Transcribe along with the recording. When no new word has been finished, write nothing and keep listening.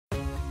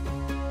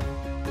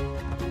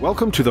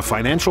Welcome to the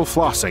Financial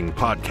Flossing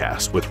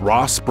podcast with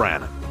Ross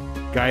Brannon,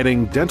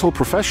 guiding dental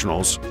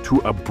professionals to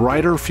a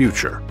brighter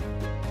future.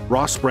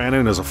 Ross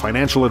Brannon is a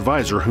financial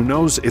advisor who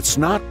knows it's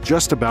not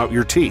just about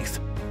your teeth.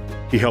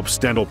 He helps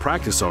dental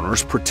practice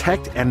owners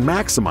protect and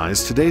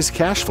maximize today's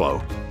cash flow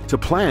to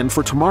plan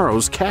for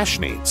tomorrow's cash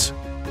needs.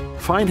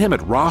 Find him at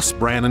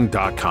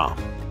rossbrannon.com.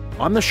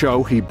 On the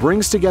show, he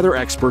brings together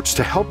experts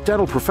to help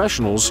dental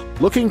professionals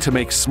looking to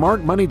make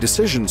smart money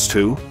decisions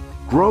to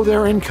grow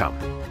their income,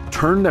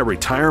 turn their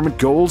retirement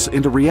goals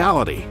into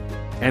reality,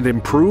 and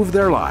improve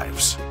their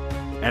lives.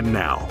 And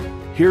now,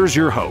 here's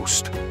your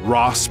host,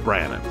 Ross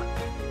Brannon.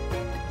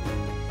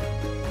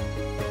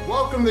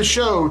 Welcome to the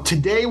show.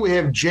 Today we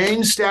have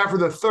James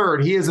Stafford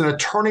III. He is an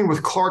attorney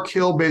with Clark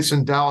Hill based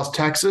in Dallas,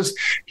 Texas.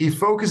 He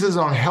focuses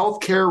on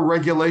healthcare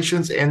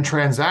regulations and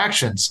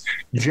transactions.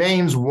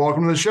 James,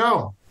 welcome to the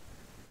show.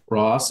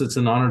 Ross, it's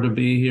an honor to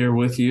be here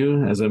with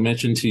you. As I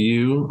mentioned to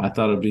you, I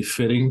thought it'd be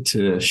fitting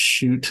to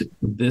shoot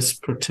this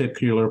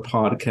particular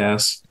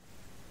podcast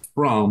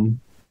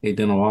from a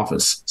dental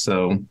office.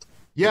 So,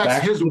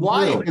 yes, his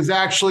wife is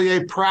actually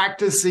a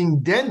practicing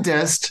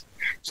dentist.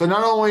 So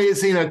not only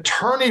is he an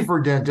attorney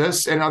for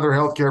dentists and other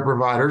healthcare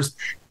providers,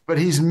 but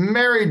he's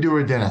married to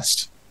a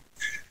dentist.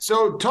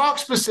 So talk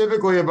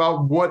specifically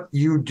about what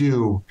you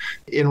do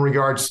in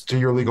regards to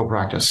your legal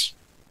practice.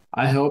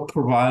 I help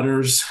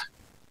providers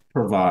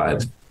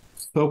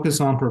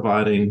focus on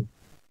providing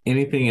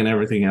anything and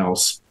everything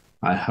else.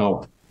 I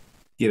help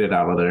get it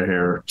out of their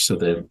hair so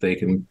that they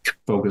can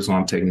focus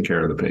on taking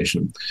care of the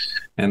patient.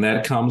 And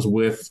that comes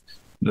with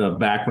the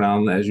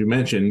background, as you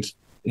mentioned,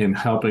 in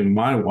helping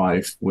my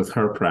wife with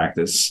her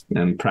practice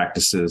and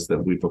practices that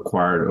we've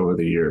acquired over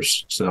the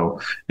years.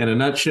 So in a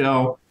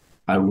nutshell,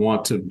 I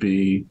want to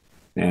be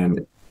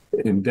and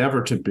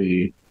endeavor to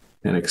be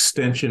an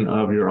extension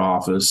of your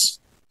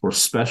office for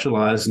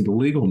specialized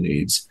legal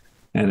needs,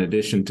 in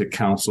addition to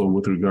counsel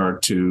with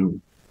regard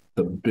to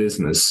the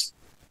business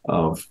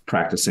of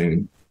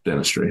practicing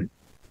dentistry.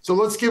 So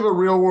let's give a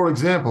real world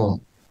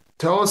example.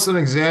 Tell us an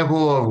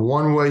example of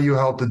one way you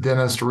helped a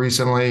dentist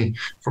recently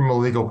from a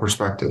legal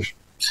perspective.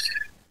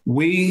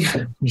 We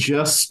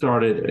just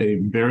started a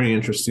very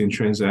interesting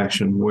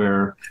transaction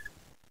where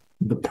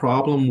the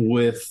problem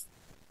with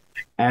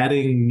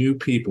adding new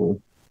people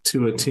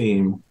to a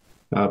team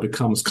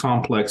becomes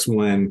complex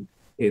when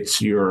it's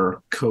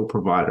your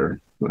co-provider.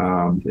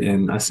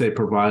 And I say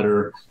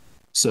provider,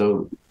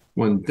 so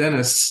when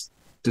dentists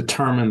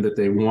determine that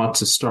they want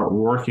to start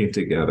working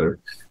together,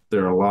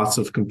 there are lots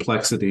of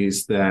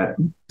complexities that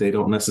they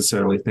don't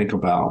necessarily think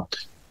about.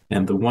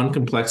 And the one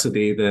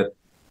complexity that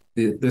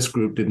this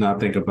group did not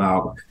think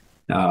about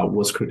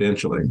was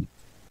credentialing.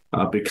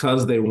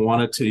 Because they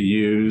wanted to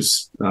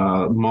use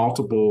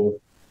multiple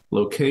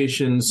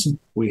locations,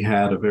 we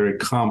had a very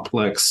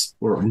complex,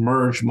 or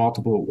merge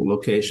multiple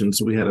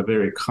locations, we had a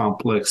very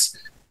complex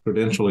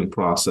credentialing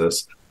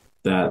process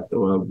that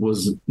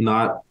was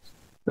not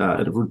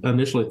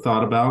initially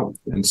thought about.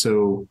 And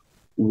so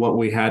what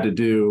we had to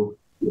do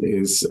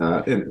is,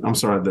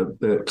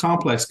 the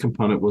complex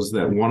component was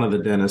that one of the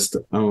dentists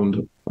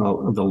owned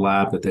the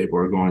lab that they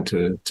were going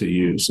to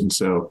use. And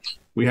so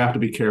we have to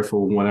be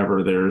careful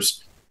whenever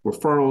there's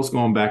referrals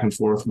going back and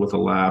forth with a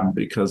lab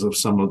because of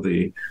some of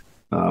the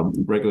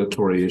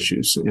regulatory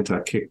issues,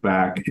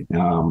 anti-kickback,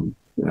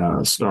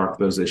 STARK,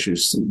 those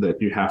issues that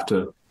you have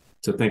to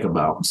think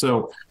about.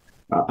 So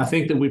I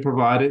think that we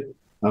provided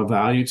a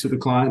value to the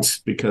clients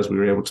because we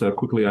were able to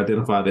quickly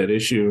identify that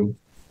issue,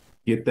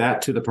 get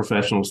that to the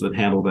professionals that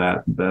handle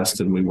that best,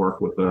 and we work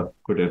with a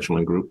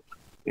credentialing group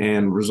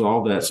and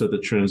resolve that so the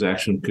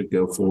transaction could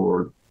go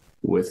forward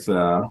with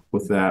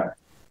that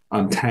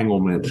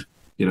untanglement,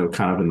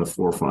 kind of in the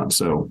forefront.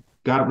 So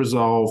got it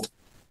resolved.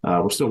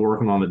 We're still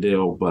working on the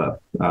deal,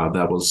 but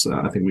that was,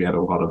 I think we had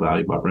a lot of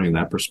value by bringing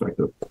that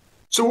perspective.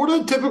 So what are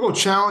the typical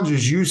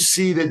challenges you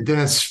see that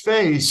dentists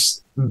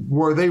face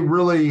where they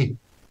really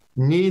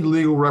need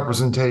legal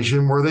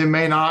representation, where they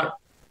may not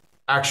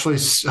actually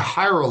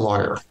hire a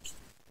lawyer?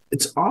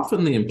 It's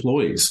often the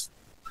employees.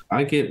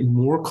 I get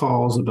more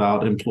calls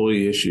about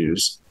employee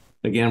issues,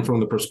 again, from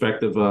the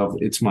perspective of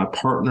it's my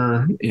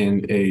partner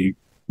in a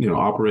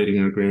operating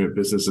an agreement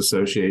business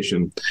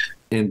association,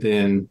 and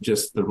then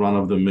just the run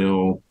of the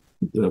mill,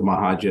 my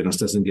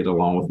hygienist doesn't get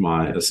along with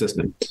my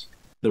assistant.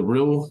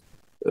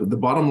 The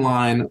bottom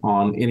line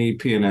on any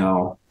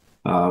P&L,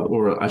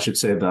 or I should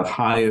say the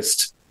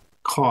highest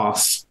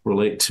costs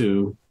relate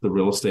to the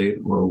real estate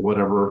or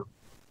whatever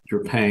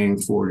you're paying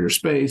for your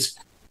space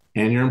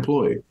and your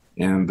employee.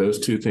 And those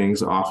two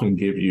things often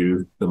give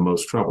you the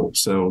most trouble.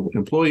 So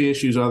employee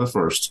issues are the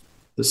first.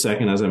 The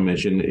second, as I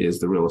mentioned, is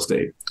the real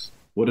estate.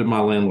 What did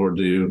my landlord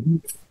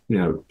do?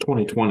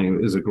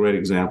 2020 is a great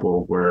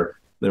example where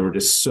there were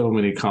just so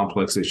many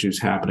complex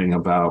issues happening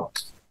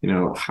about,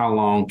 how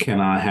long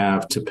can I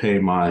have to pay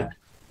my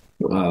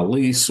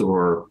lease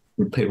or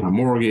pay my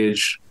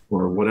mortgage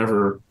or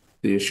whatever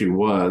the issue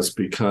was,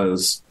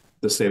 because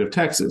the state of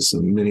Texas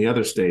and many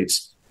other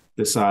states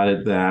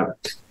decided that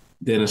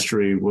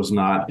dentistry was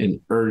not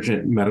an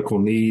urgent medical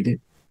need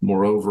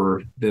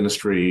Moreover,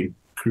 dentistry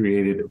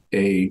created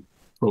a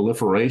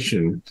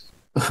proliferation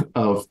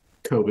of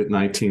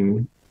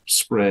COVID-19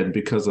 spread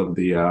because of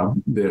the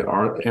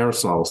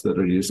aerosols that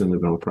are used in the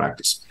dental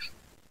practice.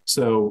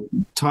 So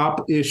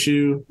top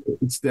issue,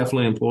 it's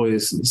definitely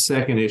employees.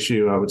 Second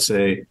issue, I would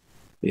say,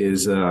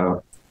 is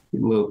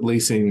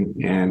leasing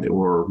and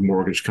or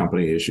mortgage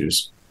company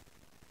issues.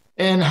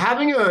 And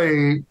having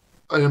an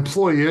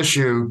employee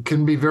issue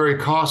can be very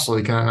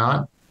costly, can it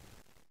not?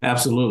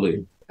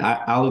 Absolutely.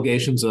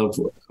 Allegations of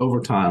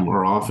overtime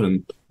are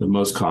often the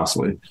most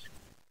costly.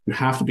 You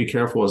have to be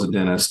careful as a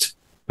dentist.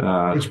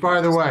 Which,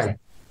 by the way,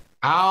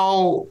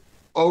 how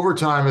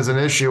overtime is an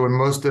issue when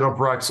most dental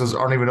practices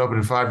aren't even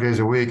open 5 days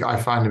a week,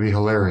 I find to be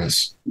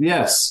hilarious.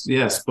 Yes,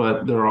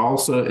 but there are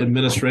also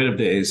administrative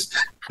days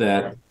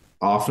that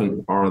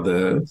often are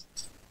the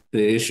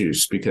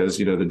issues because,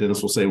 the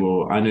dentist will say,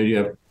 well, I know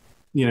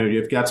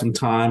you've got some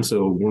time,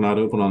 so we're not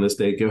open on this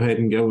day. Go ahead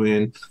and go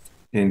in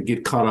and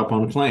get caught up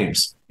on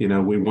claims. We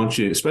want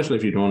you, especially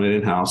if you're doing it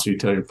in-house, you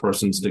tell your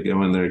persons to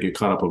go in there, get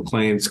caught up on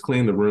claims,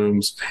 clean the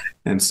rooms.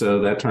 And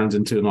so that turns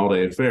into an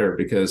all-day affair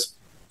because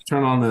you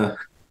turn on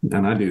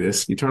and I do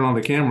this, you turn on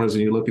the cameras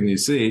and you look and you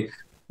see,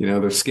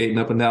 they're skating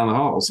up and down the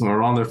halls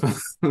or on their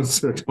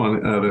phones or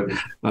doing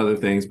other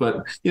things.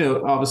 But,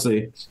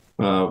 obviously,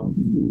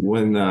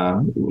 when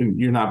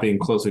you're not being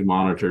closely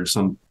monitored,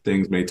 some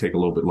things may take a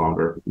little bit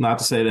longer. Not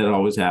to say that it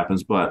always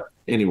happens, but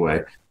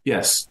anyway,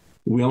 yes,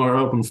 we only are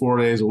open 4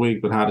 days a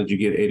week, but how did you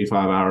get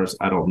 85 hours?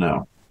 I don't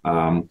know.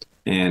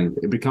 And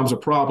it becomes a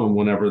problem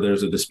whenever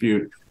there's a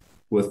dispute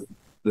with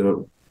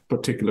the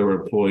particular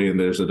employee and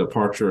there's a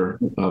departure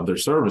of their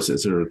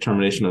services or a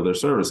termination of their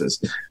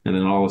services. And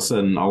then all of a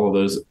sudden, all of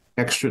those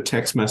extra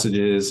text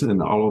messages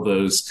and all of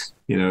those,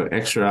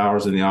 extra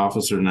hours in the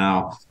office are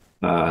now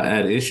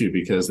at issue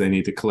because they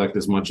need to collect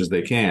as much as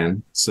they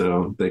can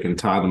so they can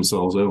tie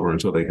themselves over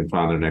until they can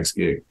find their next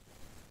gig.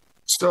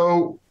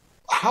 So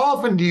how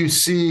often do you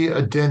see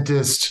a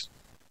dentist,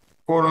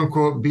 quote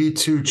unquote, be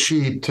too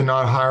cheap to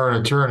not hire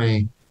an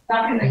attorney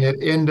and it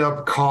end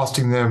up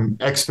costing them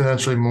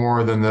exponentially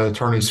more than the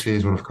attorney's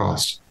fees would have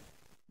cost?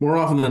 More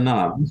often than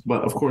not.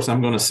 But of course,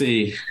 I'm going to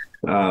see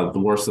the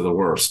worst of the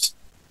worst.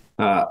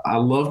 I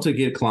love to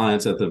get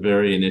clients at the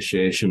very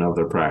initiation of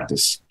their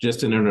practice,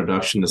 just an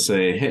introduction to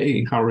say,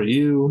 hey, how are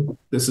you?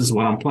 This is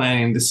what I'm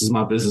planning. This is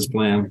my business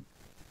plan.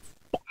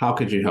 How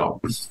could you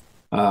help?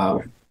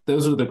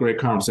 Those are the great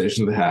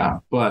conversations to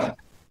have. But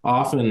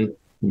often,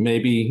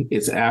 maybe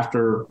it's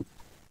after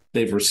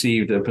they've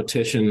received a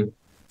petition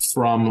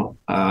from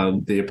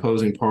the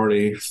opposing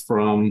party,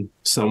 from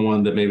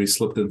someone that maybe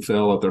slipped and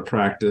fell at their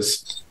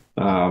practice.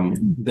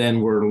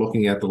 Then we're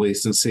looking at the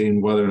lease and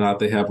seeing whether or not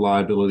they have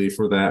liability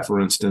for that. For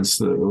instance,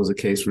 there was a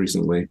case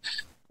recently.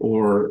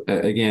 Or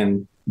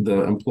again,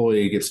 the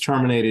employee gets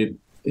terminated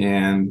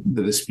and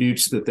the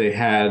disputes that they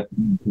had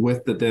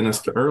with the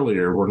dentist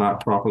earlier were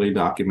not properly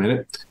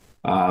documented.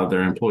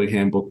 Their employee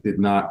handbook did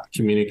not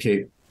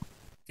communicate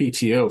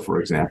PTO, for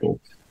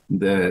example.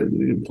 The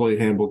employee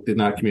handbook did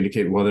not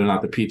communicate whether or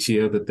not the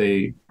PTO that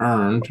they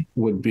earned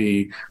would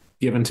be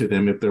given to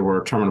them if there were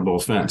a terminable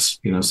offense.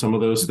 Some of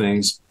those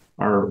things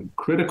are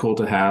critical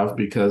to have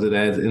because it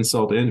adds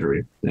insult to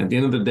injury. At the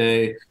end of the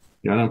day,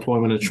 your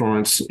unemployment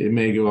insurance, it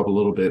may go up a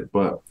little bit,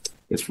 but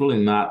it's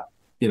really not,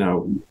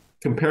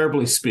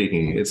 comparably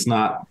speaking, it's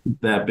not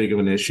that big of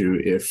an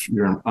issue if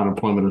your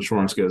unemployment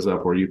insurance goes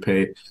up or you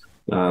pay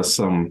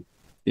some,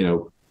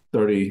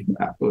 30,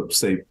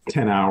 say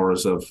 10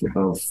 hours of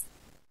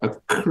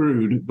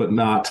accrued but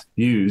not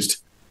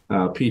used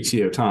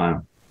PTO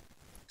time.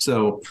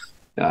 So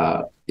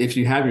if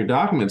you have your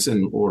documents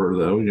in order,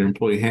 though, your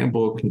employee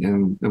handbook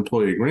and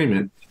employee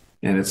agreement,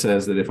 and it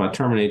says that if I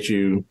terminate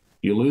you,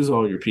 you lose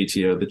all your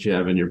PTO that you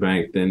have in your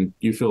bank, then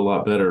you feel a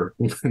lot better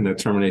when the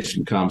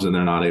termination comes and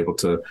they're not able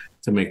to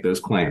make those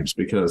claims,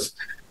 because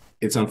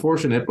it's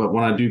unfortunate. But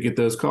when I do get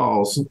those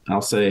calls,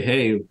 I'll say,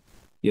 hey,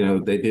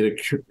 they did,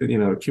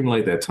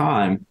 accumulate that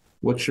time.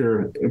 What's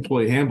your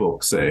employee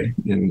handbook say?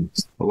 And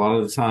a lot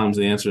of the times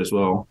the answer is,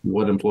 well,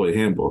 what employee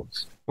handbook?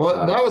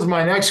 Well, that was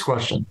my next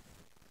question.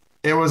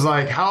 It was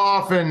like, how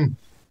often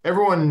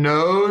everyone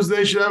knows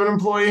they should have an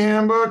employee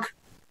handbook,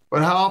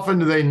 but how often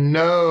do they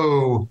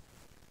know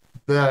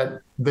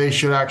that they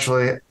should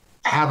actually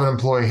have an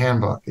employee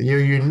handbook?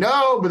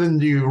 But then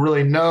do you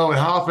really know? And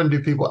how often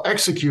do people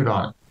execute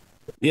on it?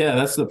 Yeah,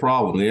 that's the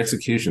problem, the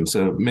execution.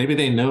 So maybe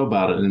they know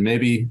about it and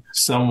maybe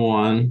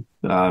someone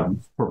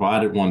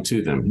provided one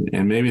to them,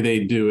 and maybe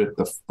they do it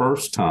the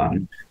first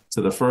time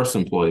to the first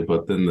employee,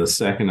 but then the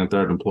second and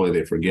third employee,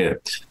 they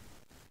forget.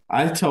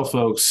 I tell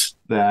folks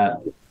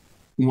that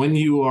when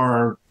you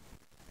are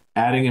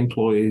adding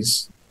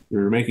employees,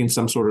 you're making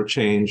some sort of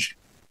change,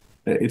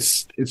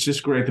 it's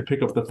just great to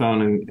pick up the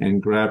phone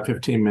and grab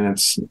 15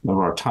 minutes of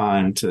our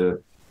time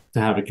to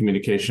have a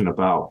communication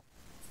about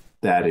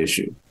that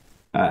issue.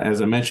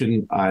 As I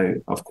mentioned, I,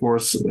 of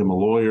course, am a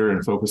lawyer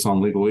and focus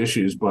on legal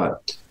issues,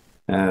 but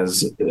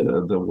as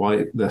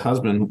the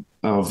husband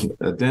of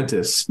a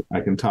dentist,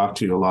 I can talk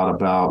to you a lot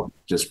about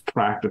just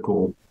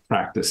practical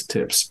practice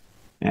tips.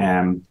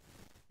 And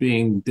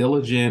being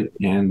diligent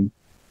and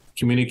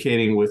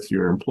communicating with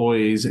your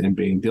employees and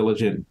being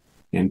diligent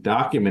in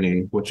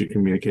documenting what you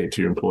communicate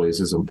to your employees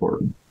is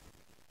important.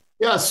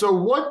 Yeah. So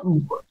what,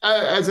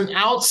 as an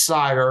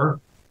outsider,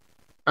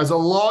 as a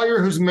lawyer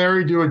who's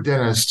married to a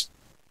dentist,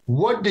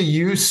 what do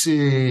you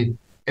see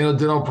in a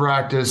dental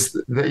practice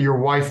that your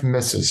wife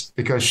misses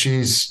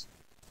because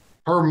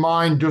her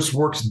mind just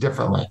works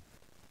differently?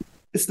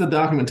 It's the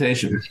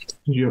documentation.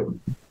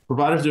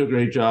 Providers do a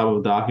great job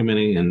of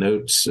documenting and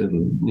notes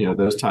and,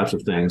 those types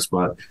of things.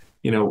 But,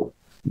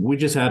 we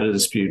just had a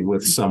dispute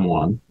with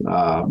someone,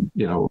 an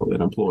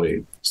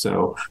employee.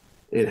 So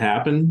it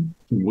happened.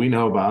 We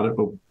know about it,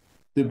 but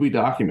did we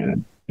document it?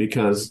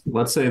 Because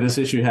let's say this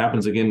issue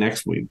happens again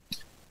next week,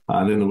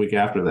 then the week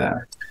after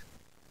that.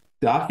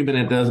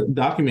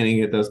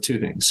 Documenting it does two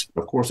things.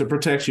 Of course, it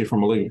protects you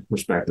from a legal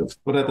perspective,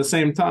 but at the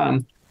same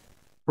time,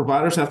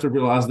 providers have to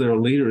realize they're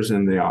leaders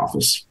in the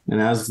office.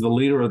 And as the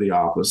leader of the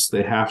office,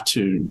 they have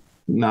to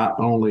not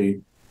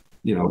only,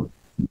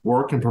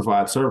 work and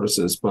provide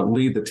services, but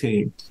lead the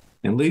team.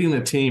 And leading the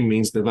team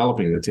means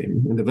developing the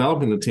team. And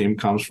developing the team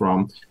comes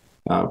from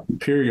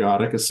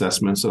periodic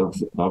assessments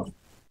of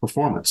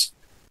performance.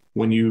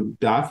 When you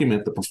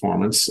document the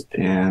performance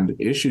and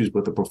issues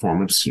with the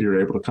performance,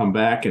 you're able to come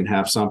back and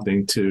have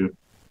something to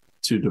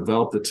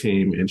develop the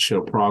team and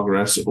show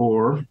progress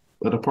or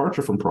a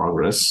departure from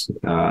progress,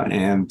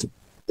 and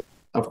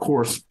of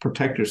course,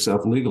 protect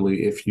yourself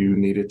legally if you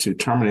needed to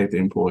terminate the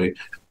employee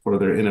for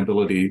their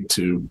inability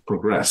to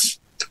progress.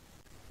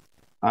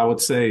 I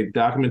would say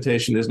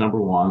documentation is number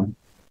one.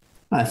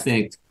 I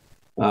think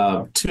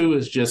two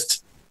is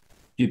just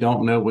you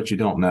don't know what you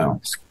don't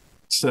know.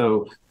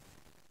 So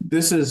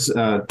this is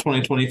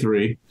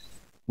 2023,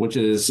 which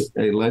is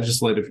a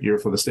legislative year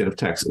for the state of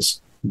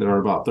Texas. There are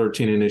about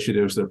 13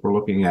 initiatives that we're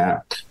looking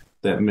at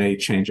that may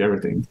change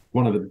everything.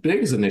 One of the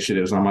biggest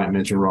initiatives I might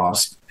mention,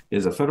 Ross,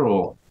 is a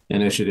federal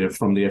initiative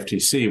from the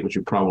FTC, which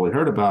you probably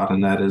heard about,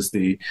 and that is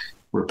the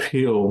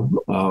repeal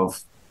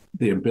of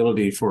the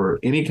ability for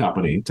any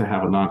company to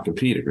have a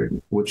non-compete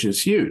agreement, which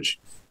is huge.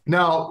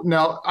 Now,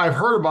 I've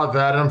heard about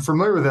that, and I'm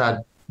familiar with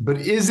that,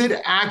 but is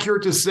it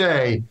accurate to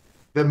say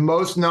that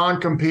most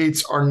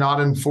non-competes are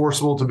not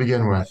enforceable to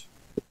begin with?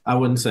 I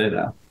wouldn't say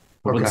that.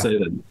 I wouldn't say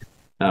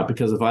that.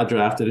 Because if I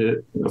drafted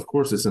it, of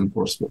course it's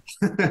enforceable.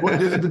 Well,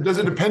 does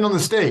it depend on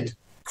the state?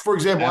 For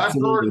example,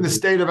 absolutely. I've heard in the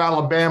state of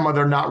Alabama,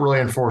 they're not really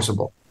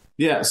enforceable.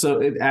 Yeah, so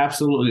it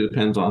absolutely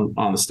depends on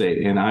the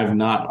state. And I've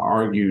not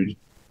argued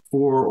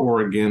for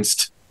or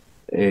against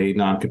a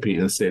non-compete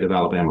in the state of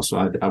Alabama,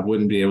 so I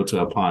wouldn't be able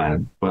to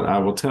opine. But I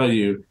will tell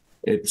you,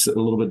 it's a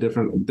little bit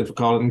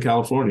difficult in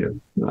California.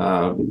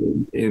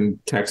 In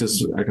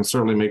Texas, I can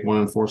certainly make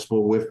one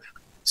enforceable with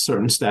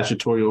certain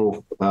statutory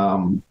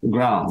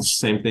grounds.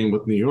 Same thing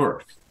with New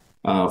York,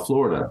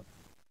 Florida.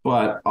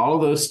 But all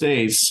of those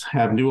states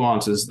have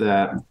nuances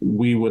that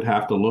we would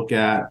have to look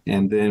at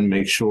and then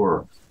make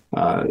sure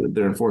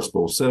they're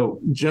enforceable. So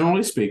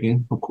generally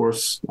speaking, of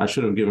course, I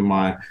should have given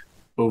my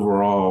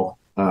overall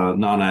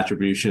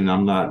non-attribution.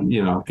 I'm not,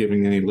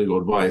 giving any legal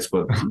advice,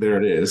 but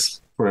there it is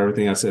for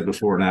everything I said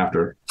before and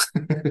after.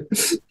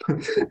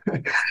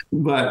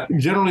 But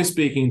generally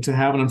speaking, to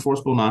have an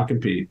enforceable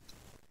non-compete,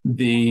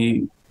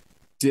 the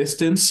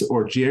distance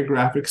or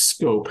geographic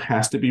scope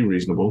has to be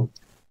reasonable,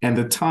 and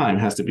the time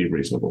has to be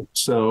reasonable.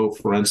 So,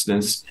 for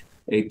instance,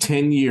 a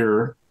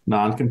 10-year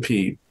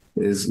non-compete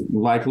is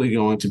likely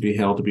going to be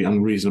held to be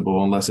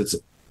unreasonable unless it's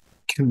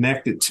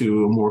connected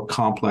to a more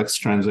complex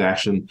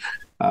transaction.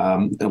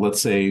 And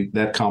let's say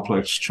that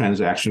complex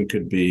transaction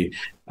could be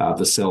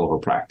the sale of a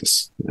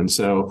practice. And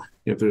so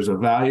if there's a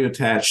value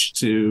attached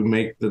to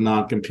make the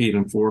non-compete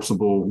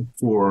enforceable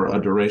for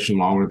a duration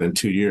longer than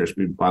 2 years,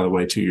 by the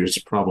way, 2 years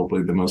is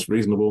probably the most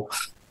reasonable,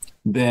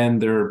 then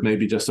there may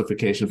be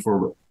justification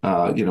for,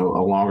 a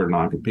longer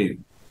non-compete.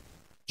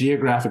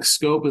 Geographic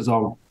scope is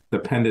all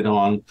dependent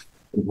on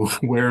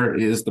where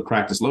is the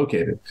practice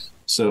located.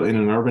 So in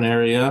an urban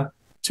area,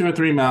 2 or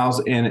 3 miles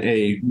in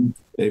a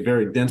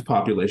very dense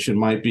population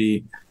might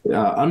be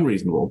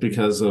unreasonable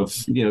because of,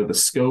 the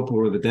scope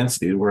or the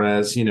density.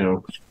 Whereas,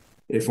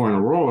 if we're in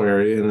a rural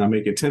area and I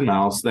make it 10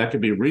 miles, that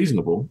could be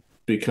reasonable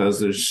because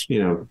there's,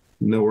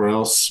 nowhere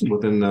else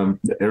within the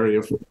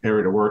area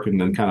to work, and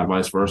then kind of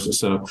vice versa.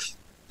 So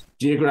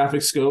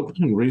geographic scope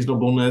and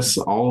reasonableness,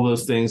 all of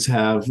those things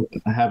have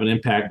an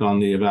impact on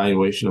the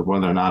evaluation of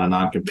whether or not a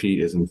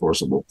non-compete is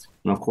enforceable.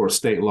 And of course,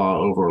 state law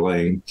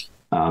overlaying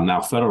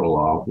now federal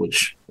law,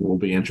 which will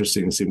be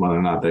interesting to see whether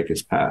or not that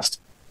gets passed.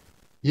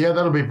 Yeah,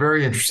 that'll be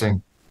very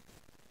interesting.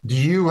 Do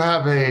you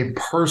have a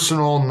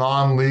personal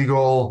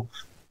non-legal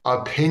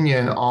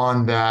opinion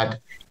on that?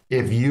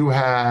 If you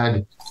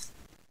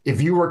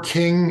were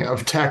king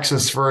of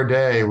Texas for a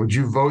day, would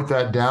you vote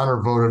that down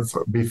or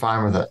be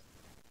fine with it?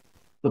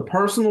 The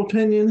personal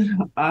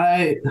opinion,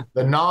 the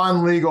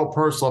non-legal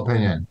personal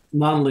opinion.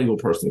 Non-legal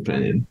personal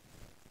opinion.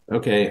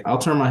 Okay, I'll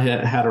turn my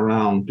hat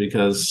around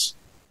because,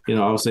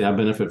 obviously I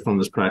benefit from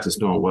this practice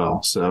doing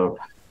well. So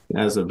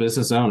as a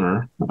business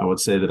owner, I would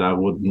say that I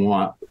would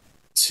want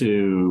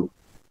to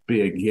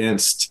be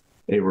against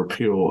a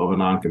repeal of a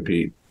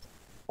non-compete.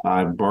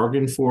 I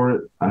bargained for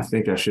it. I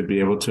think I should be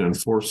able to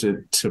enforce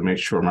it to make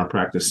sure my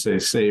practice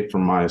stays safe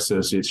from my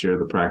associates here at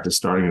the practice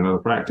starting another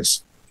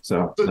practice.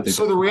 So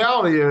the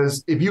reality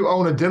is, if you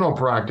own a dental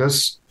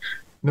practice,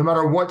 no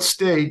matter what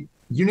state,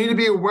 you need to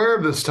be aware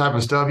of this type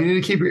of stuff. You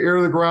need to keep your ear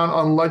to the ground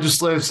on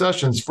legislative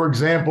sessions. For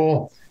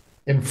example,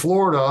 in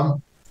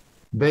Florida,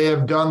 they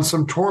have done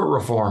some tort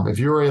reform. If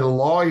you're a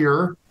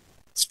lawyer,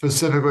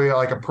 specifically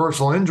like a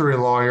personal injury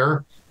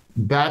lawyer,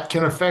 that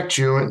can affect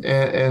you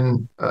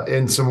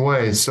in some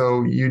ways.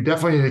 So you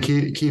definitely need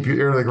to keep your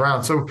ear to the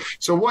ground.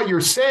 So what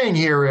you're saying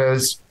here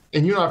is,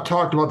 and you and I've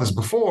talked about this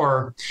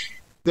before,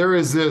 there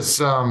is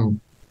this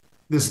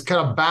this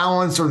kind of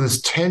balance or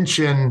this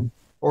tension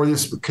or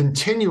this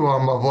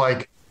continuum of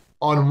like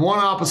on one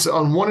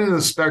end of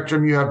the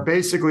spectrum, you have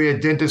basically a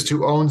dentist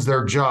who owns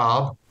their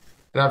job.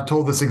 And I've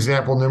told this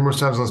example numerous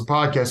times on this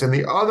podcast. And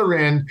the other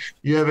end,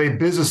 you have a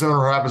business owner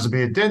who happens to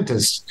be a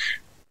dentist.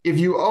 If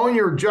you own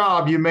your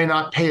job, you may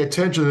not pay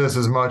attention to this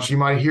as much. You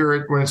might hear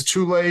it when it's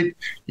too late.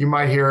 You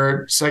might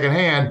hear it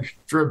secondhand.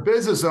 If you're a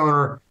business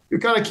owner, you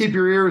kind of keep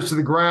your ears to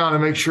the ground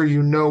and make sure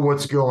you know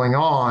what's going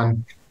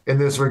on in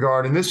this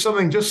regard. And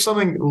just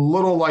something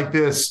little like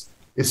this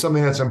is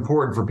something that's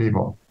important for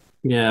people.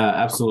 Yeah,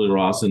 absolutely,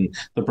 Ross. And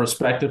the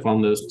perspective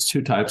on those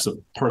two types of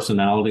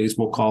personalities,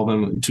 we'll call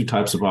them two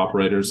types of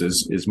operators,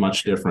 is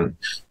much different.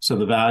 So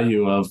the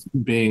value of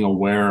being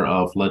aware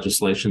of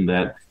legislation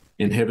that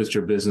inhibits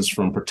your business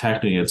from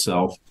protecting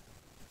itself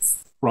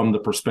from the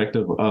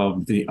perspective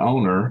of the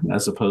owner,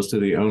 as opposed to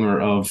the owner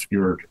of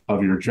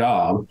your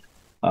job,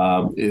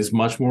 is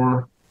much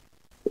more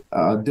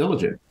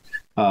diligent.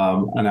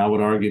 And I would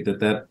argue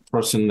that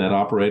person, that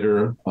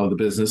operator of the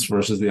business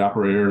versus the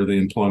operator of the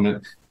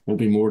employment, will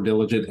be more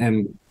diligent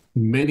in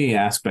many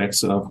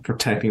aspects of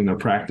protecting their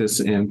practice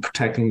and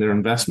protecting their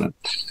investment.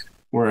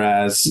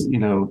 Whereas,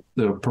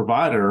 the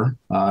provider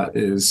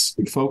is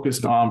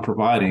focused on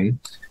providing,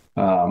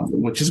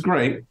 which is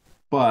great,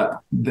 but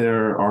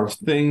there are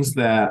things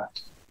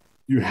that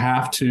you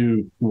have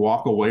to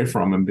walk away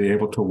from and be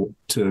able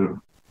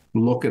to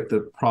look at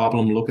the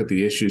problem, look at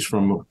the issues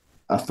from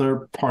a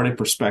third-party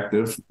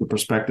perspective, the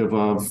perspective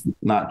of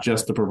not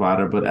just the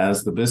provider, but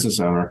as the business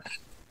owner.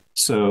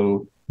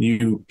 So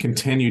you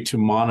continue to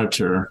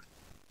monitor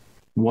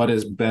what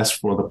is best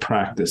for the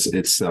practice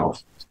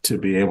itself to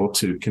be able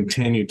to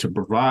continue to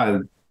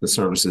provide the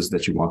services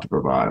that you want to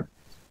provide.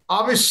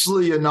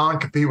 Obviously, a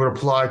non-compete would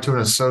apply to an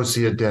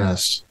associate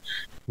dentist.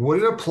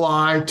 Would it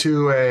apply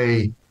to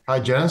a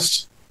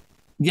hygienist?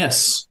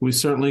 Yes, we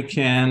certainly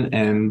can.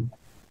 And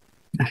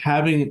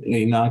having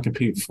a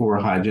non-compete for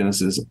a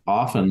hygienist is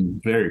often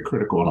very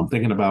critical. And I'm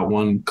thinking about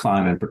one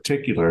client in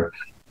particular.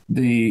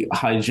 The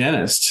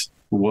hygienist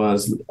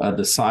was a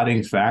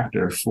deciding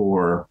factor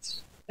for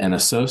an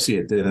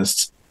associate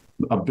dentist's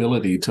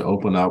ability to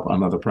open up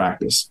another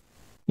practice.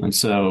 And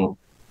so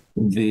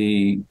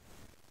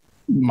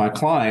my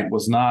client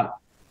was not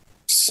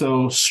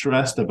so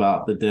stressed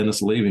about the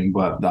dentist leaving,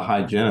 but the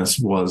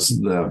hygienist was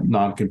the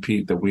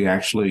non-compete that we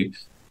actually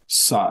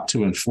sought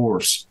to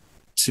enforce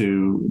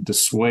to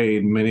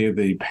dissuade many of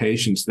the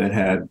patients that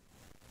had,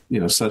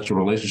 such a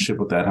relationship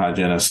with that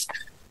hygienist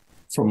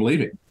from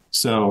leaving.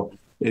 So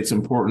it's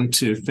important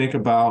to think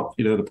about,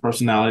 the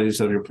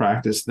personalities of your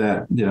practice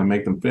that,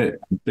 make them fit.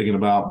 I'm thinking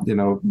about,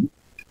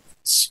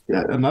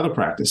 another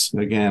practice,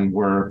 again,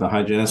 where the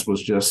hygienist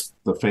was just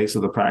the face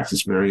of the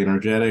practice, very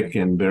energetic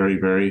and very,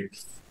 very,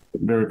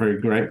 very,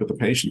 very great with the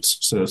patients.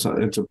 So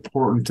it's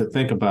important to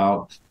think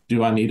about,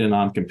 do I need to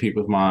non-compete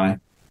with my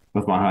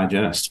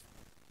hygienist?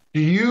 Do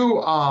you,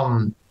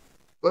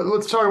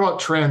 let's talk about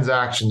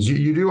transactions.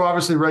 You do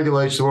obviously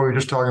regulations, what we were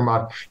just talking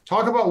about.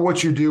 Talk about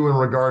what you do in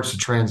regards to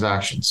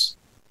transactions.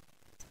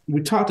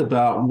 We talked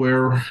about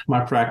where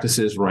my practice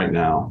is right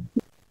now.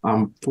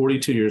 I'm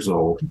 42 years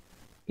old,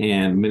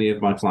 and many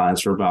of my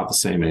clients are about the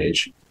same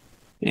age.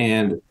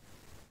 And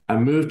I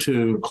moved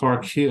to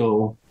Clark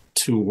Hill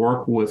to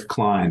work with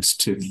clients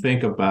to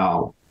think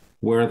about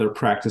where their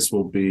practice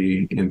will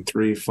be in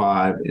 3,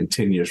 5, and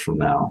 10 years from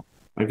now.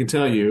 I can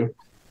tell you,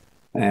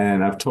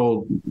 and I've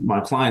told my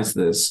clients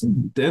this,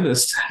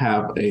 dentists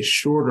have a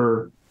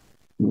shorter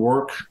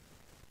work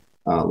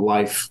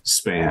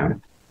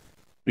lifespan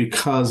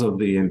because of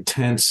the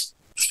intense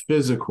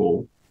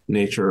physical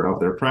nature of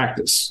their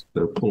practice.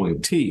 They're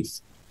pulling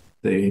teeth.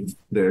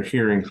 They're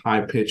hearing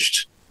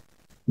high-pitched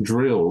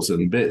drills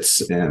and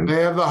bits, and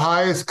they have the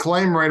highest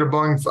claim rate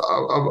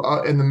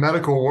in the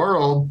medical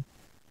world,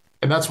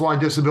 and that's why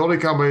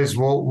disability companies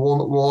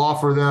will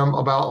offer them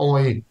about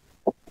only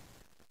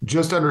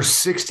just under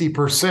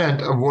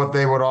 60% of what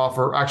they would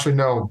offer. Actually,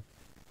 no.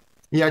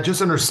 Yeah,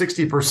 just under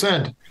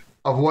 60%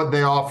 of what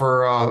they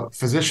offer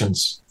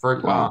physicians.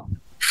 Wow.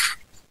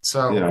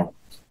 So yeah,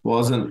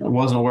 wasn't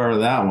aware of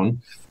that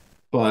one,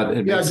 but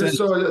it makes sense.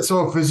 So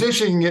a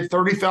physician can get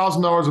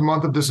 $30,000 a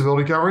month of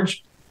disability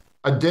coverage.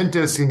 A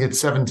dentist can get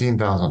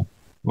 $17,000.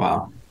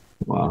 Wow.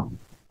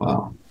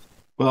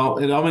 Well,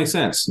 it all makes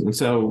sense. And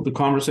so the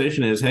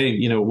conversation is,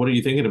 hey, what are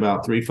you thinking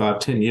about 3, 5,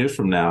 10 years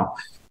from now?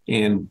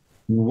 And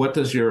what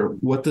is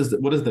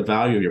the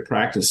value of your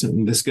practice?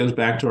 And this goes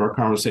back to our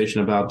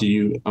conversation about, do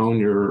you own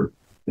your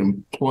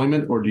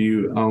employment or do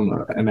you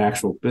own an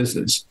actual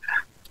business?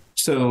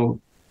 So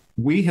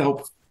we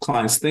help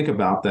clients think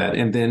about that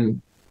and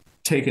then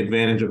take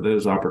advantage of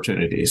those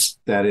opportunities.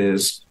 That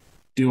is,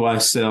 do I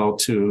sell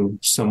to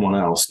someone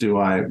else? Do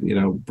I,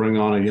 bring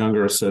on a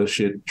younger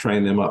associate,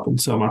 train them up and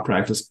sell my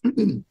practice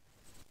to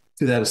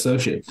that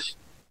associate?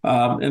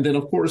 And then,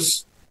 of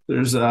course,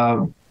 there's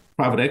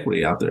private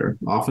equity out there,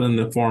 often in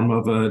the form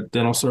of a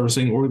dental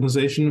servicing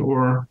organization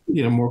or,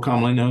 more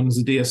commonly known as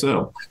a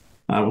DSO.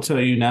 I will tell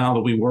you now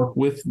that we work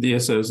with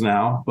DSOs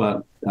now,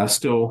 but I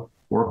still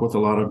work with a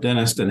lot of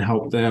dentists and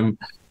help them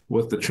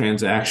with the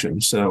transaction.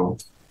 So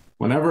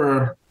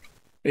whenever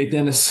a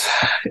dentist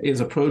is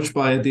approached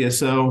by a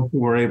DSO,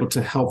 we're able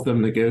to help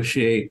them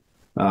negotiate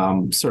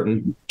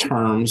certain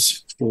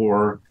terms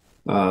for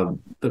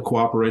the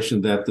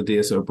cooperation that the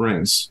DSO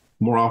brings.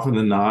 More often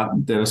than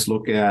not, dentists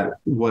look at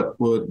what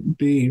would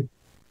be,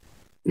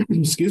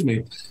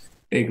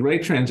 a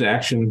great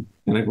transaction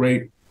and a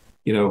great,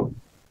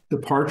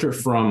 departure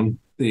from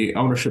the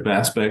ownership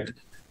aspect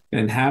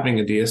and having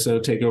a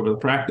DSO take over the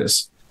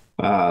practice.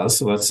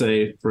 So let's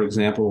say, for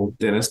example,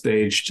 dentist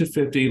age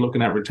 50,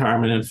 looking at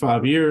retirement in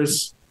 5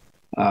 years.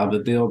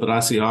 The deal that I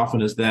see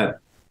often is that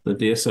the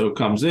DSO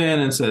comes in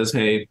and says,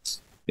 hey,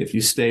 if you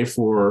stay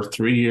for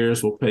 3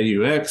 years, we'll pay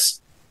you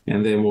X,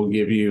 and then we'll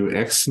give you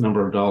X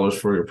number of dollars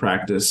for your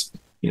practice,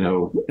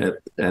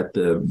 at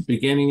the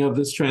beginning of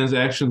this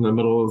transaction, the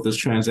middle of this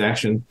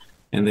transaction,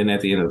 and then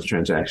at the end of the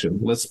transaction.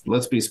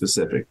 Let's be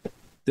specific.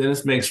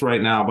 Dentist makes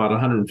right now about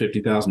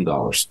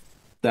 $150,000.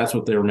 That's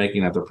what they're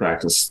making at their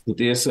practice. The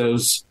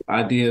DSO's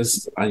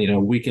ideas,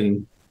 we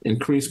can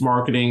increase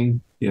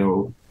marketing,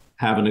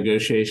 have a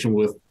negotiation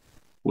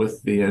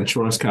with the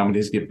insurance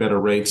companies, get better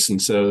rates.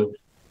 And so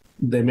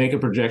they make a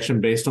projection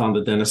based on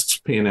the dentist's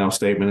P&L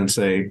statement and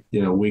say,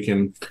 we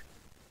can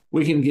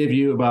give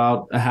you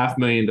about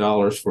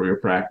 $500,000 for your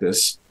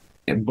practice,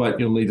 but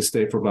you'll need to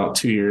stay for about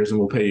 2 years and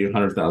we'll pay you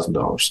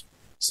 $100,000.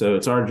 So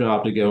it's our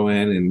job to go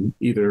in and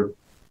either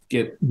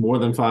get more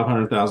than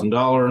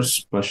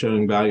 $500,000 by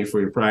showing value for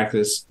your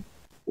practice,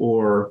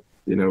 or,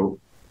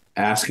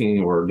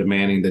 asking or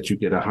demanding that you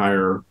get a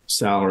higher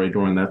salary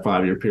during that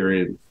 5-year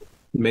period,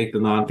 make the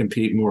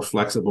non-compete more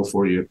flexible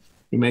for you.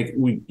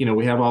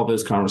 We have all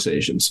those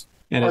conversations.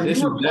 And are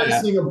you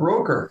replacing a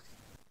broker?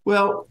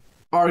 Well,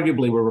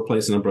 arguably we're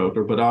replacing a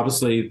broker, but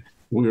obviously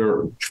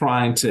we're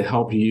trying to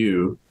help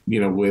you,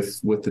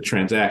 with the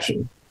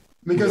transaction.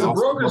 Because a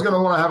broker is going to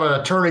want to have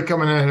an attorney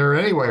coming in here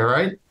anyway,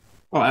 right?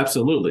 Oh,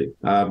 absolutely.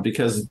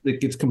 Because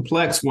it gets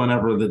complex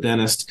whenever the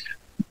dentist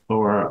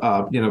or,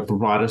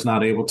 provider is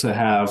not able to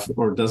have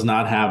or does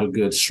not have a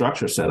good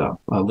structure set up,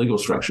 a legal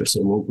structure.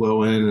 So we'll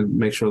go in and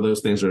make sure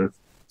those things are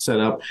set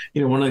up.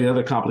 One of the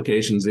other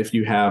complications, if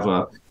you have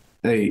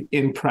a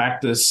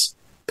in-practice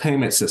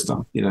payment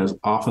system,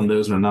 often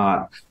those are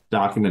not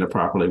documented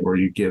properly, where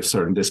you give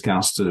certain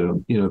discounts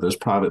to, those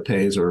private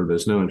pays or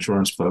those no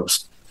insurance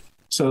folks.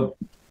 So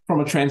from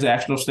a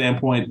transactional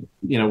standpoint,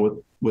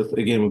 with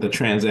the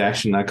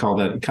transaction, I call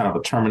that kind of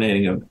a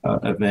terminating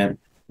event.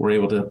 We're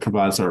able to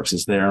provide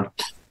services there.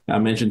 I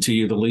mentioned to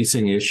you the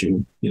leasing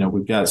issue.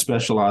 We've got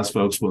specialized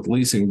folks with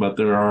leasing, but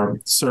there are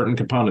certain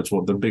components.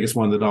 Well, the biggest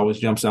one that always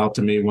jumps out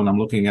to me when I'm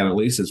looking at a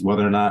lease is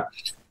whether or not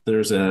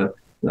there's a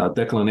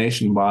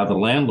declination by the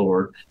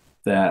landlord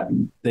that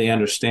they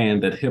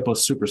understand that HIPAA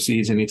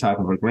supersedes any type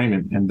of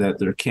agreement, and that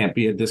there can't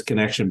be a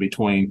disconnection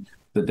between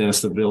the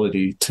dentist's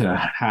ability to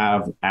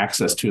have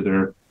access to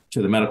the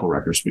medical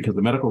records, because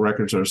the medical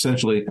records are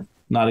essentially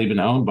not even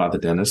owned by the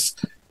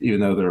dentist,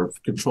 even though they're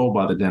controlled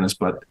by the dentist,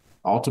 but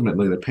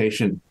ultimately the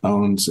patient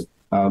owns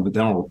the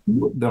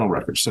dental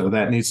records. So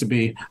that needs to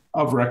be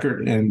of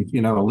record, and,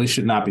 a lease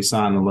should not be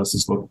signed unless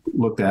it's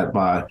looked at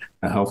by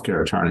a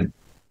healthcare attorney.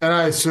 And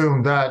I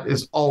assume that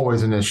is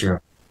always an issue.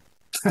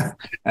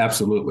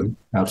 Absolutely.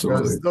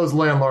 Because those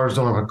landlords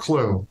don't have a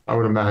clue, I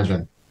would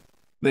imagine.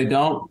 They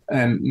don't,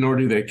 and nor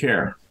do they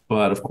care.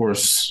 But of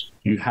course,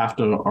 you have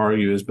to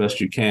argue as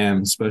best you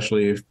can,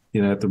 especially if,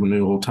 at the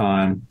renewal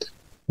time,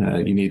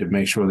 you need to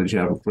make sure that you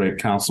have great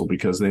counsel,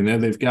 because they know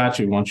they've got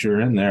you once you're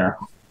in there.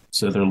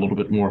 So they're a little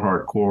bit more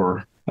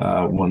hardcore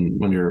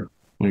when you're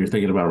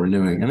thinking about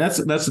renewing. And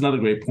that's another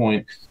great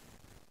point.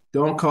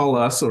 Don't call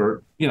us,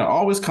 or,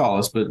 always call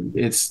us, but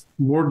it's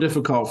more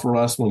difficult for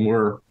us when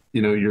we're,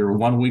 you're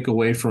 1 week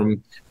away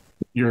from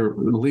your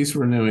lease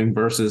renewing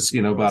versus,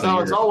 about That's a year.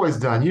 how it's always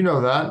done. You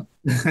know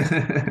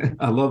that.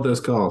 I love those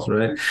calls,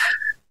 right?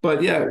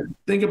 But yeah,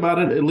 think about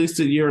it at least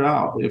a year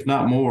out, if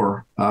not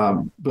more.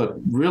 But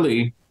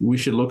really, we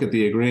should look at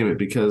the agreement,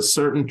 because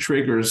certain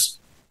triggers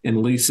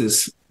in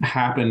leases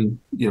happen,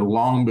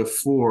 long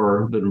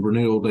before the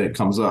renewal date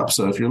comes up.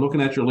 So if you're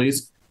looking at your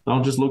lease,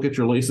 don't just look at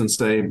your lease and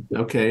say,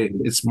 okay,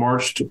 it's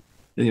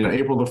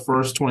April the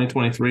 1st,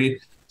 2023.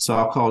 So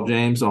I'll call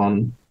James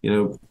on,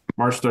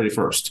 March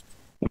 31st,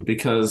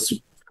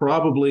 because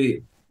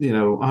probably,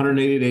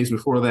 180 days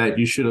before that,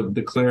 you should have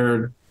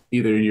declared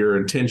either your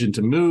intention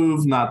to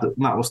move,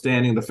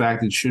 notwithstanding the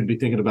fact that you should be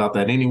thinking about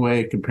that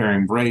anyway,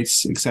 comparing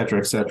rates, et cetera,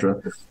 et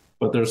cetera.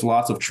 But there's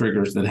lots of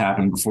triggers that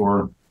happen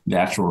before the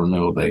actual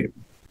renewal date.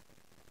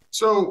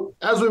 So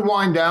as we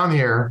wind down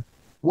here,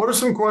 what are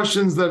some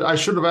questions that I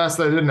should have asked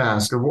that I didn't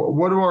ask?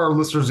 What do our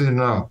listeners need to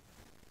know?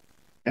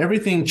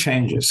 Everything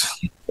changes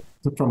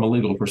from a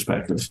legal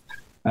perspective.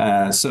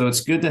 So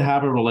it's good to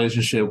have a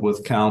relationship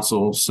with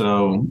counsel.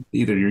 So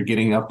either you're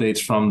getting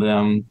updates from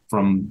them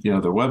from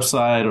their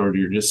website, or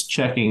you're just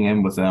checking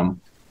in with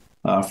them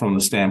from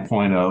the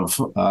standpoint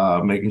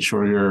of making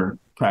sure your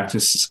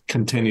practice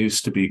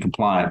continues to be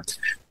compliant.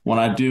 When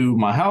I do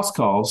my house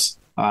calls,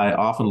 I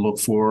often look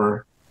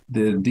for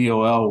the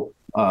DOL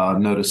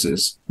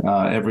notices.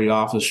 Every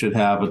office should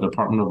have a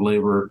Department of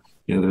Labor.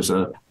 There's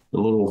a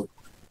little,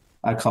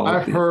 I call it.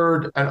 I've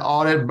heard an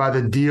audit by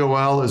the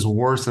DOL is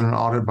worse than an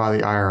audit by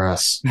the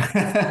IRS.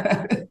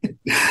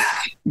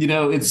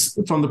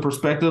 It's from the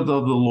perspective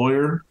of the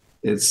lawyer.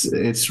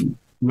 It's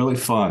really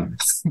fun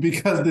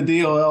because the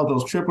DOL,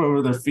 they'll trip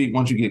over their feet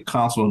once you get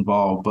counsel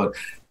involved. But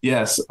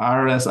yes,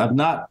 IRS. I've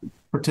not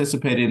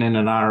participated in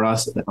an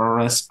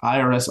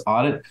IRS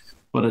audit.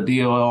 But a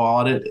DOL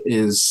audit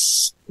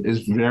is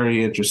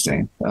very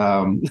interesting.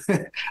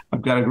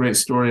 I've got a great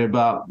story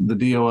about the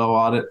DOL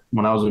audit.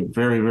 When I was a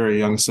very, very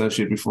young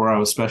associate, before I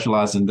was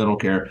specialized in dental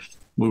care,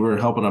 we were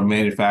helping a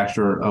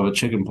manufacturer of a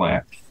chicken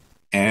plant.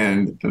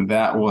 And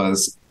that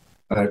was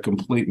a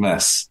complete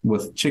mess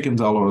with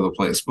chickens all over the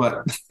place.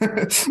 But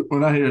we're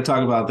not here to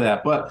talk about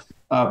that. But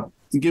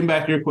getting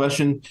back to your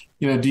question,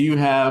 do you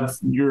have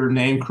your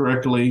name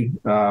correctly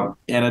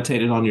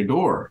annotated on your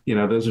door?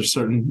 Those are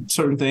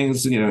certain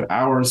things.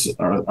 Hours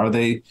are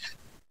they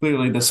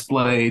clearly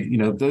displayed?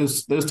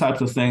 Those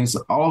types of things.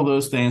 All of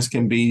those things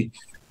can be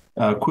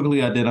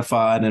quickly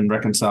identified and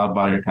reconciled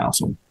by your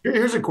counsel.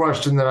 Here's a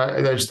question that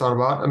I just thought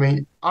about. I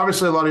mean,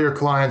 obviously, a lot of your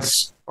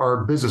clients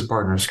are business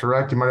partners,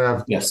 correct? You might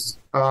have. Yes.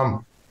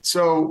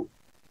 So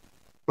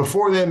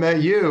before they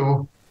met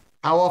you,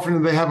 how often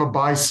do they have a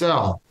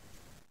buy-sell?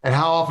 And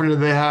how often do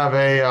they have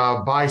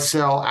a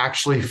buy-sell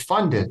actually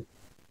funded?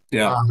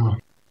 Yeah.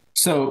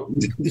 So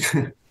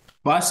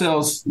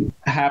buy-sells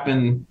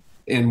happen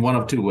in one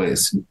of two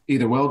ways,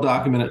 either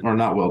well-documented or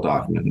not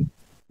well-documented.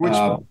 Which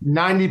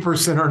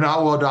 90% are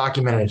not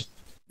well-documented.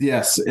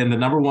 Yes. And the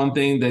number one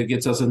thing that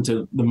gets us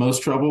into the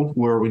most trouble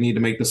where we need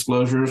to make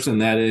disclosures, and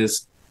that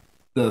is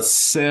the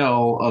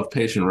sale of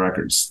patient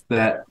records.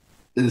 That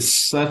is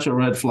such a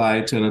red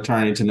flag to an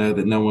attorney to know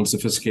that no one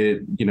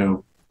sophisticated,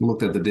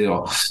 looked at the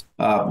deal.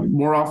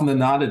 More often than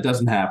not, it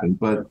doesn't happen.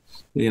 But,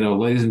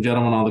 ladies and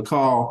gentlemen on the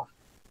call,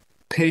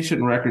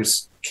 patient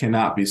records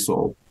cannot be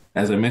sold.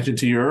 As I mentioned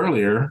to you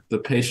earlier, the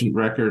patient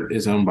record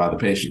is owned by the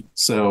patient.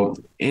 So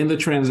in the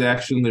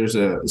transaction, there's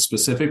a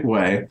specific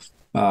way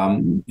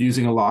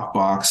using a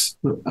lockbox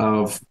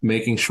of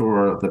making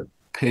sure the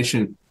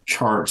patient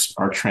charts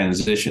are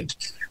transitioned.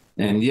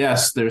 And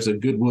yes, there's a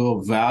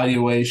goodwill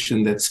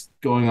valuation that's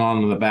going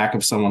on in the back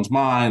of someone's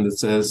mind that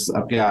says,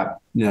 I've got,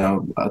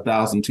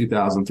 1,000,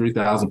 2,000,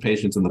 3,000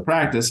 patients in the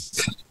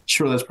practice.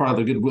 Sure, that's part of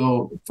the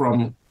goodwill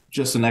from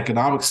just an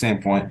economic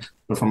standpoint,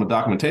 but from a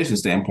documentation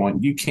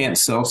standpoint, you can't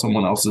sell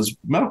someone else's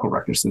medical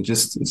records.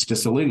 It's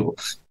just illegal,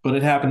 but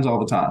it happens all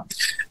the time.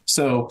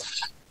 So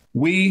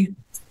we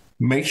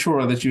make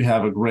sure that you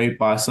have a great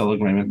buy-sell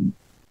agreement.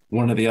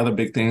 One of the other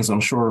big things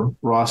I'm sure,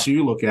 Ross,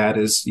 you look at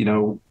is,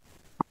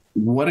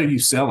 what are you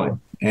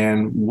selling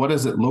and what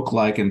does it look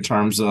like in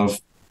terms of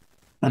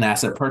an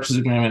asset purchase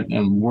agreement,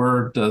 and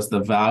where does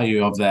the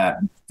value of that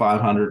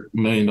 $500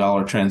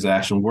 million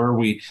transaction, where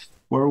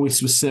are we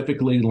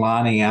specifically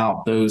lining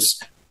out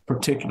those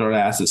particular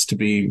assets to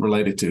be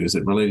related to? Is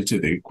it related to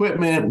the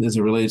equipment? Is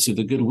it related to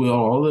the goodwill?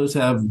 All those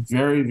have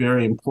very,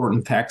 very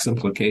important tax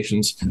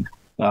implications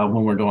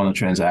when we're doing the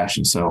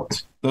transaction. So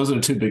those are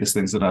the two biggest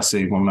things that I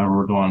see whenever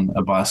we're doing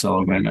a buy-sell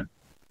agreement.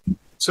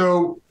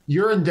 So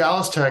you're in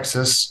Dallas,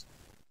 Texas.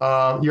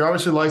 You're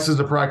obviously licensed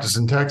to practice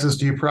in Texas.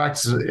 Do you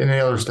practice in any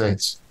other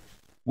states?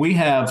 We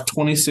have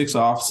 26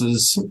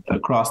 offices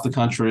across the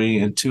country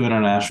and 2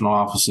 international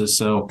offices.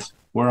 So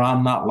where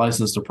I'm not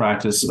licensed to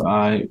practice,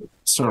 I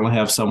certainly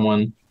have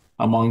someone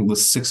among the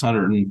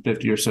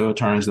 650 or so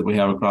attorneys that we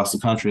have across the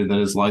country that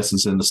is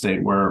licensed in the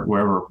state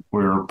wherever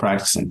we're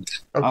practicing.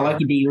 Okay. I like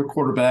to be your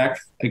quarterback.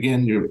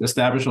 Again, you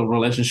establish a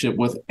relationship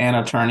with an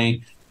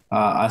attorney.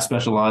 I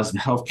specialize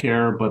in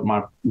healthcare, but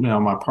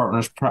my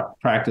partners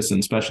practice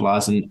and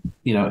specialize in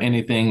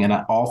anything and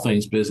all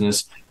things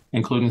business,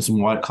 including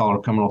some white collar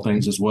criminal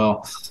things as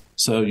well.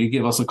 So you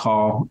give us a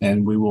call,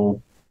 and we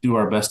will do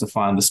our best to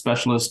find the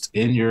specialist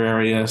in your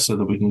area so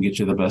that we can get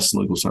you the best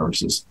legal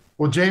services.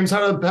 Well, James,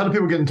 how do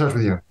people get in touch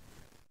with you?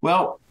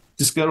 Well,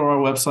 just go to our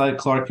website,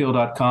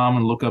 clarkhill.com,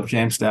 and look up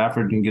James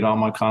Stafford and get all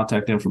my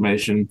contact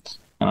information.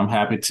 And I'm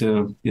happy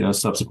to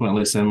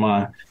subsequently send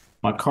my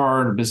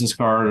card, business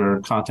card, or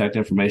contact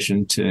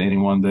information to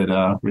anyone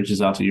that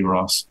reaches out to you,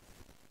 Ross.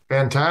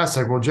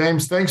 Fantastic. Well,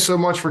 James, thanks so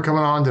much for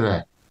coming on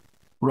today.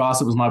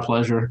 Ross, it was my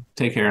pleasure.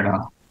 Take care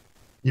now.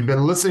 You've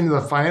been listening to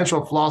the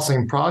Financial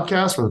Flossing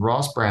podcast with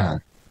Ross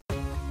Brannon.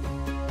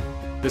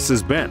 This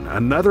has been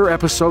another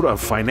episode of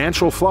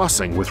Financial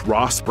Flossing with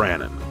Ross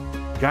Brannon,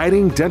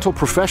 guiding dental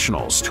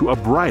professionals to a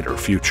brighter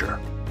future.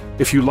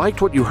 If you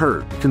liked what you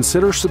heard,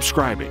 consider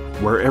subscribing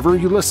wherever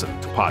you listen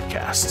to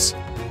podcasts.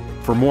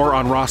 For more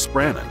on Ross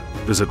Brannon,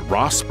 visit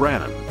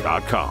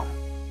rossbrannon.com.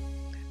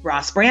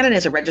 Ross Brannon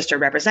is a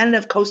registered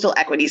representative, Coastal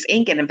Equities,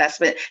 Inc., and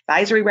investment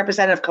advisory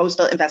representative,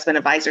 Coastal Investment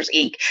Advisors,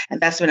 Inc.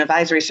 Investment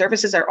advisory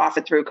services are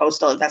offered through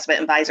Coastal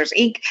Investment Advisors,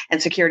 Inc.,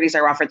 and securities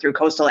are offered through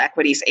Coastal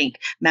Equities, Inc.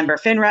 Member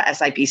FINRA,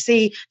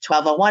 SIPC,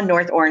 1201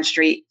 North Orange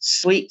Street,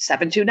 Suite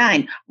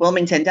 729,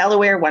 Wilmington,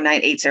 Delaware,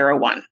 19801.